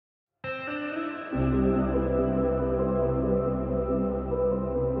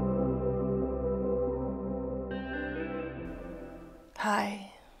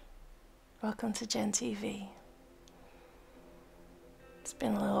Hi, welcome to Gen TV. It's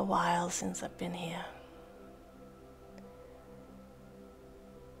been a little while since I've been here,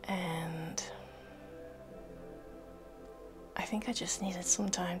 and I think I just needed some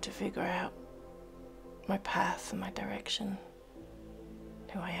time to figure out my path and my direction,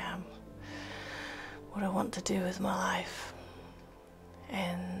 who I am, what I want to do with my life.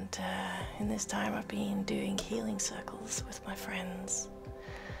 And in this time I've been doing healing circles with my friends,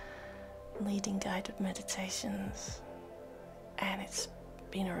 leading guided meditations, and it's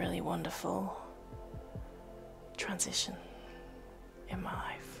been a really wonderful transition in my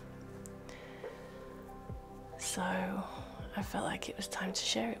life. So I felt like it was time to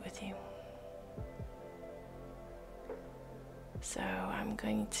share it with you. So I'm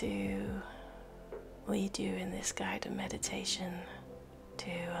going to lead you in this guided meditation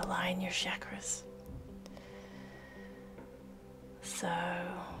to align your chakras. So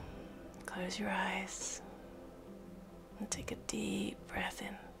close your eyes and take a deep breath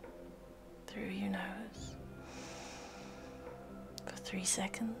in through your nose for 3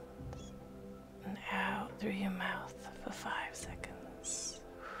 seconds and out through your mouth for 5 seconds.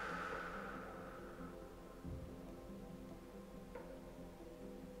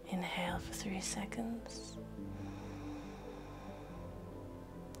 Inhale for 3 seconds.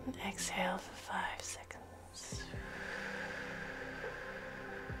 And exhale for 5 seconds.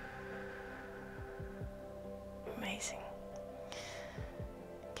 Amazing.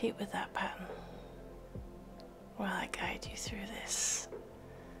 Keep with that pattern while I guide you through this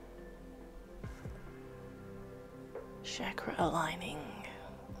chakra aligning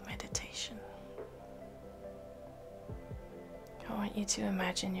meditation. I want you to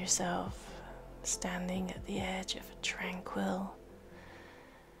imagine yourself standing at the edge of a tranquil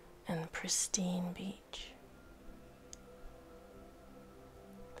and pristine beach.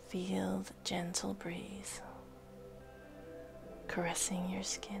 Feel the gentle breeze caressing your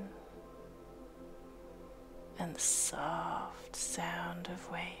skin and the soft sound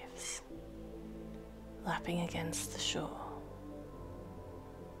of waves lapping against the shore.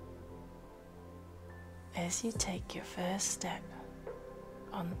 As you take your first step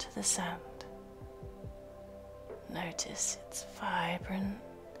onto the sand, notice its vibrant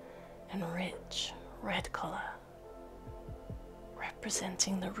and rich red color,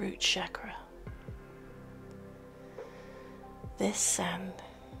 representing the Root Chakra. This sand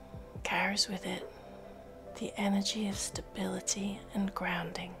carries with it the energy of stability and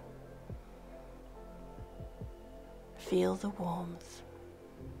grounding. Feel the warmth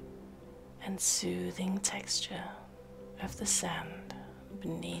and soothing texture of the sand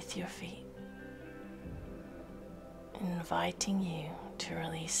beneath your feet, inviting you to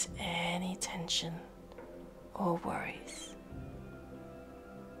release any tension or worries.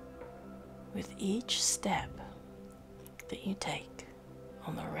 With each step that you take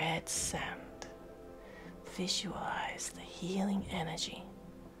on the red sand, visualize the healing energy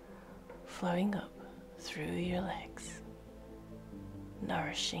flowing up through your legs,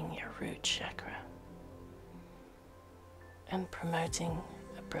 nourishing your root chakra and promoting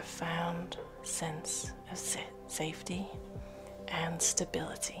a profound sense of safety and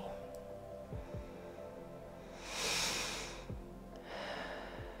stability.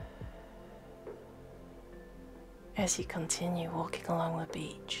 As you continue walking along the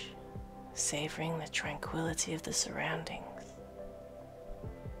beach, savoring the tranquility of the surroundings,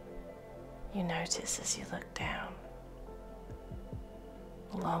 you notice as you look down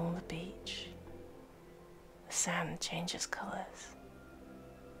along the beach, the sand changes colors.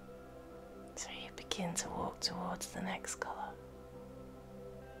 So you begin to walk towards the next color.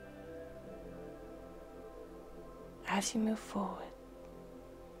 As you move forward,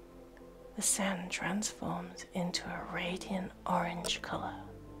 the sand transforms into a radiant orange color,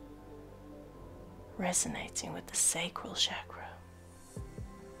 resonating with the sacral chakra.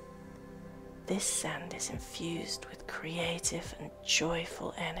 This sand is infused with creative and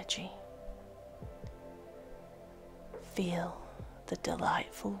joyful energy. Feel the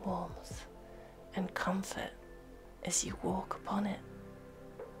delightful warmth and comfort as you walk upon it.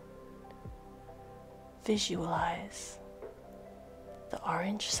 Visualize the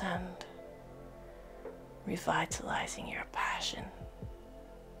orange sand revitalizing your passion,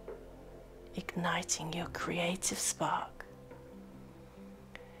 igniting your creative spark,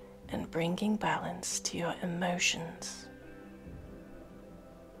 and bringing balance to your emotions.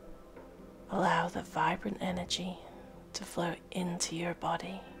 Allow the vibrant energy to flow into your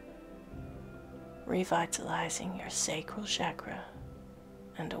body, revitalizing your sacral chakra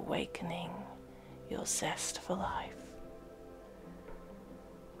and awakening your zest for life.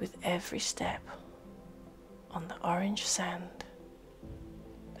 With every step on the orange sand,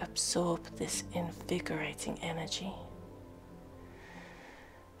 absorb this invigorating energy,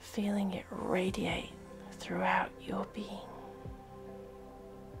 feeling it radiate throughout your being.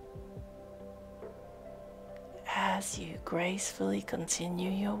 As you gracefully continue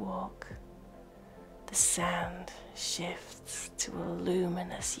your walk, the sand shifts to a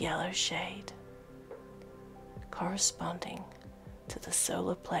luminous yellow shade, corresponding to the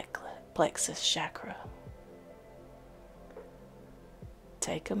solar plexus chakra.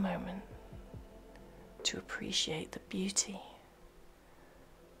 Take a moment to appreciate the beauty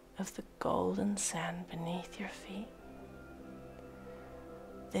of the golden sand beneath your feet.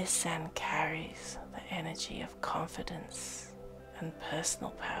 This sand carries the energy of confidence and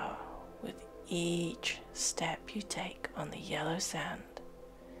personal power. With each step you take on the yellow sand,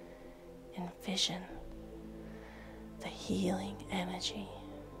 envision the healing energy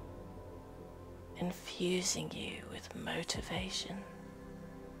infusing you with motivation,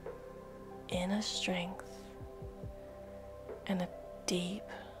 inner strength, and a deep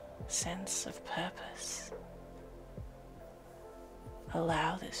sense of purpose.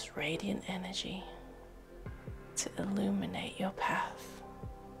 Allow this radiant energy to illuminate your path,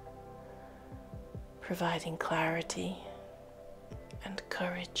 providing clarity and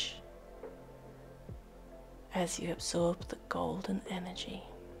courage. As you absorb the golden energy,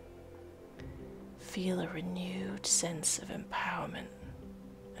 feel a renewed sense of empowerment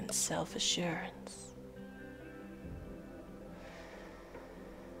and self-assurance.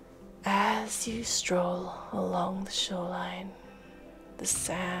 As you stroll along the shoreline, the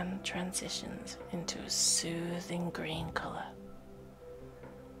sand transitions into a soothing green color,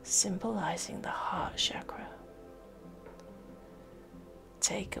 symbolizing the heart chakra.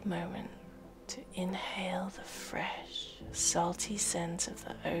 Take a moment to inhale the fresh, salty scent of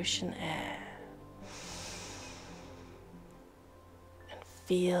the ocean air and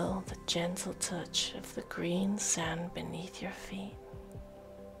feel the gentle touch of the green sand beneath your feet.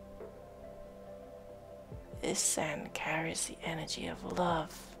 This sand carries the energy of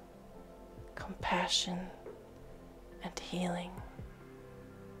love, compassion, and healing.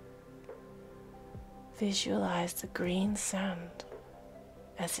 Visualize the green sand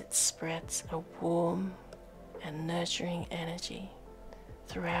as it spreads a warm and nurturing energy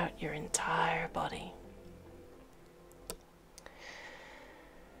throughout your entire body.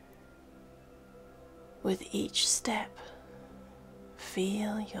 With each step,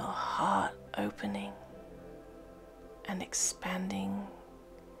 feel your heart opening and expanding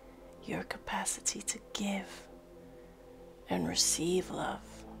your capacity to give and receive love.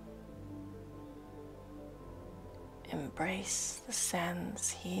 Embrace the sand's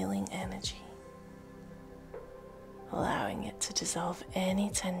healing energy, allowing it to dissolve any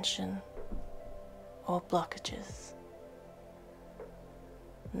tension or blockages,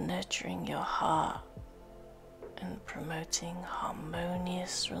 nurturing your heart and promoting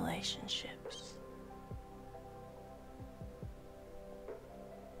harmonious relationships.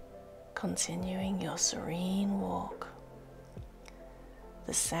 Continuing your serene walk,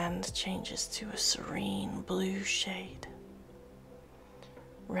 the sand changes to a serene blue shade,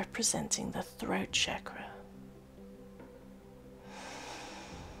 representing the throat chakra.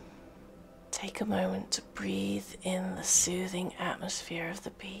 Take a moment to breathe in the soothing atmosphere of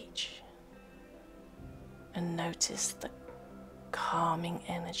the beach and notice the calming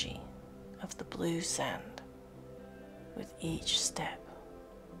energy of the blue sand with each step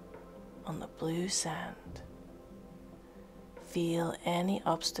on the blue sand. Feel any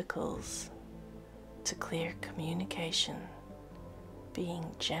obstacles to clear communication being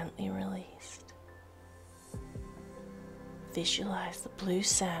gently released. Visualize the blue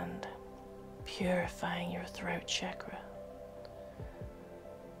sand purifying your throat chakra,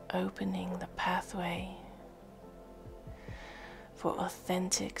 opening the pathway for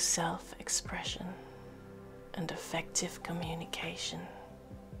authentic self-expression and effective communication.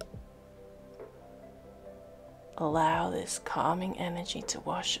 Allow this calming energy to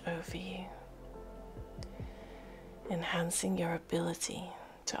wash over you, enhancing your ability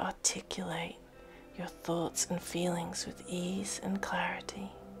to articulate your thoughts and feelings with ease and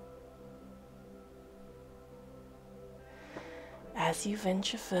clarity. As you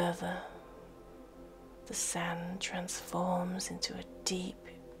venture further, the sand transforms into a deep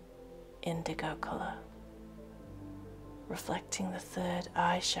indigo color, reflecting the third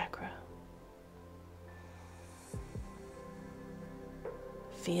eye chakra.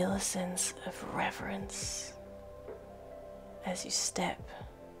 Feel a sense of reverence as you step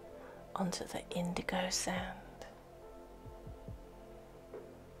onto the indigo sand.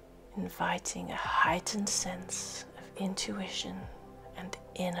 inviting a heightened sense of intuition and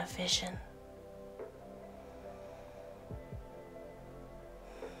inner vision.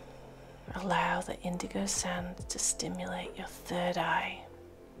 Allow the indigo sand to stimulate your third eye,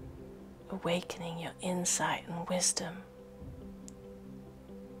 awakening your insight and wisdom.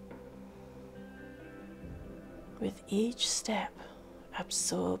 With each step,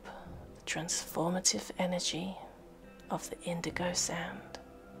 absorb the transformative energy of the indigo sand,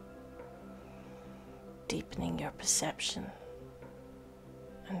 deepening your perception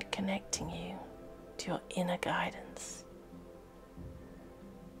and connecting you to your inner guidance.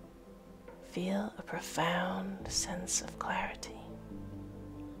 Feel a profound sense of clarity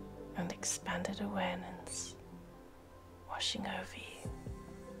and expanded awareness washing over you.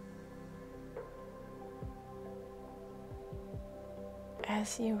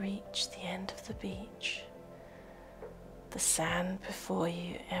 As you reach the end of the beach, the sand before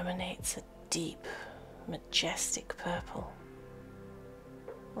you emanates a deep, majestic purple,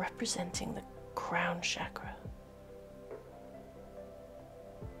 representing the Crown Chakra.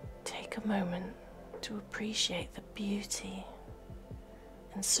 Take a moment to appreciate the beauty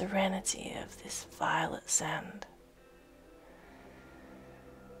and serenity of this violet sand.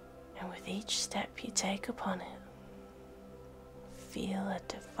 And with each step you take upon it, feel a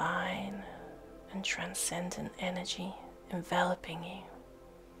divine and transcendent energy enveloping you,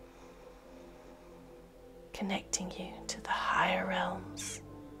 connecting you to the higher realms.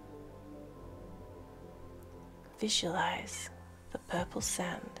 Visualize the purple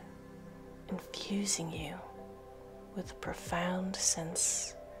sand infusing you with a profound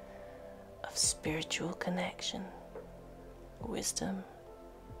sense of spiritual connection, wisdom,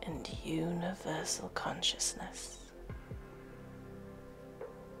 and universal consciousness.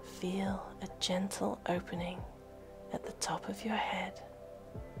 Feel a gentle opening at the top of your head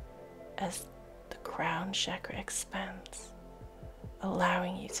as the Crown Chakra expands,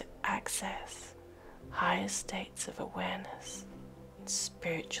 allowing you to access higher states of awareness and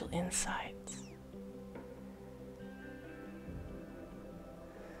spiritual insights.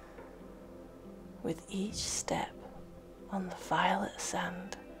 With each step on the violet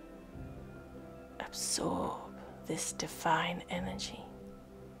sand, absorb this divine energy,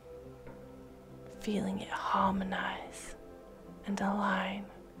 feeling it harmonize and align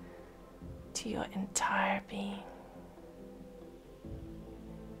to your entire being.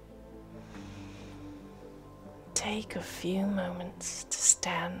 Take a few moments to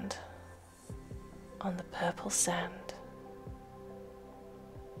stand on the purple sand,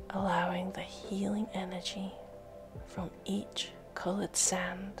 allowing the healing energy from each colored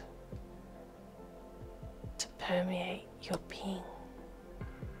sand to permeate your being.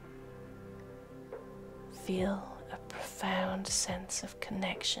 Feel a profound sense of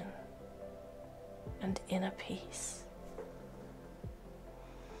connection and inner peace.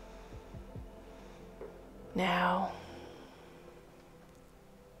 Now,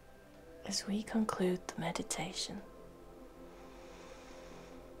 as we conclude the meditation,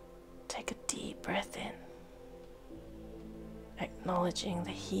 take a deep breath in, acknowledging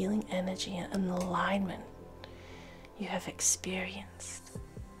the healing energy and alignment you have experienced.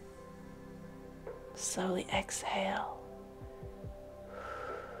 Slowly exhale,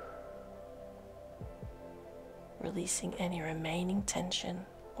 releasing any remaining tension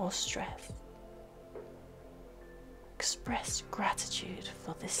or stress. Express gratitude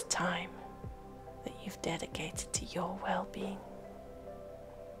for this time that you've dedicated to your well-being.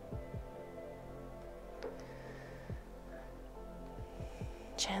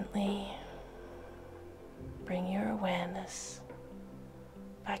 Gently bring your awareness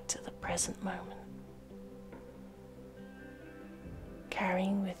back to the present moment,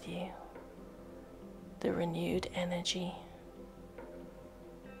 carrying with you the renewed energy,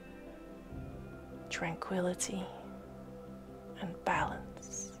 tranquility, and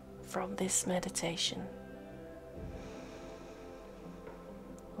balance from this meditation.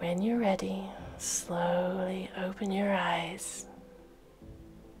 When you're ready, slowly open your eyes,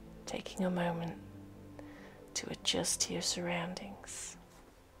 taking a moment to adjust to your surroundings.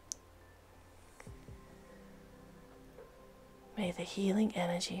 May the healing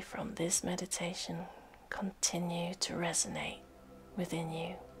energy from this meditation continue to resonate within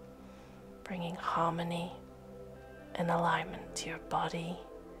you, bringing harmony and alignment to your body,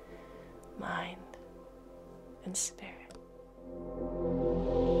 mind, and spirit.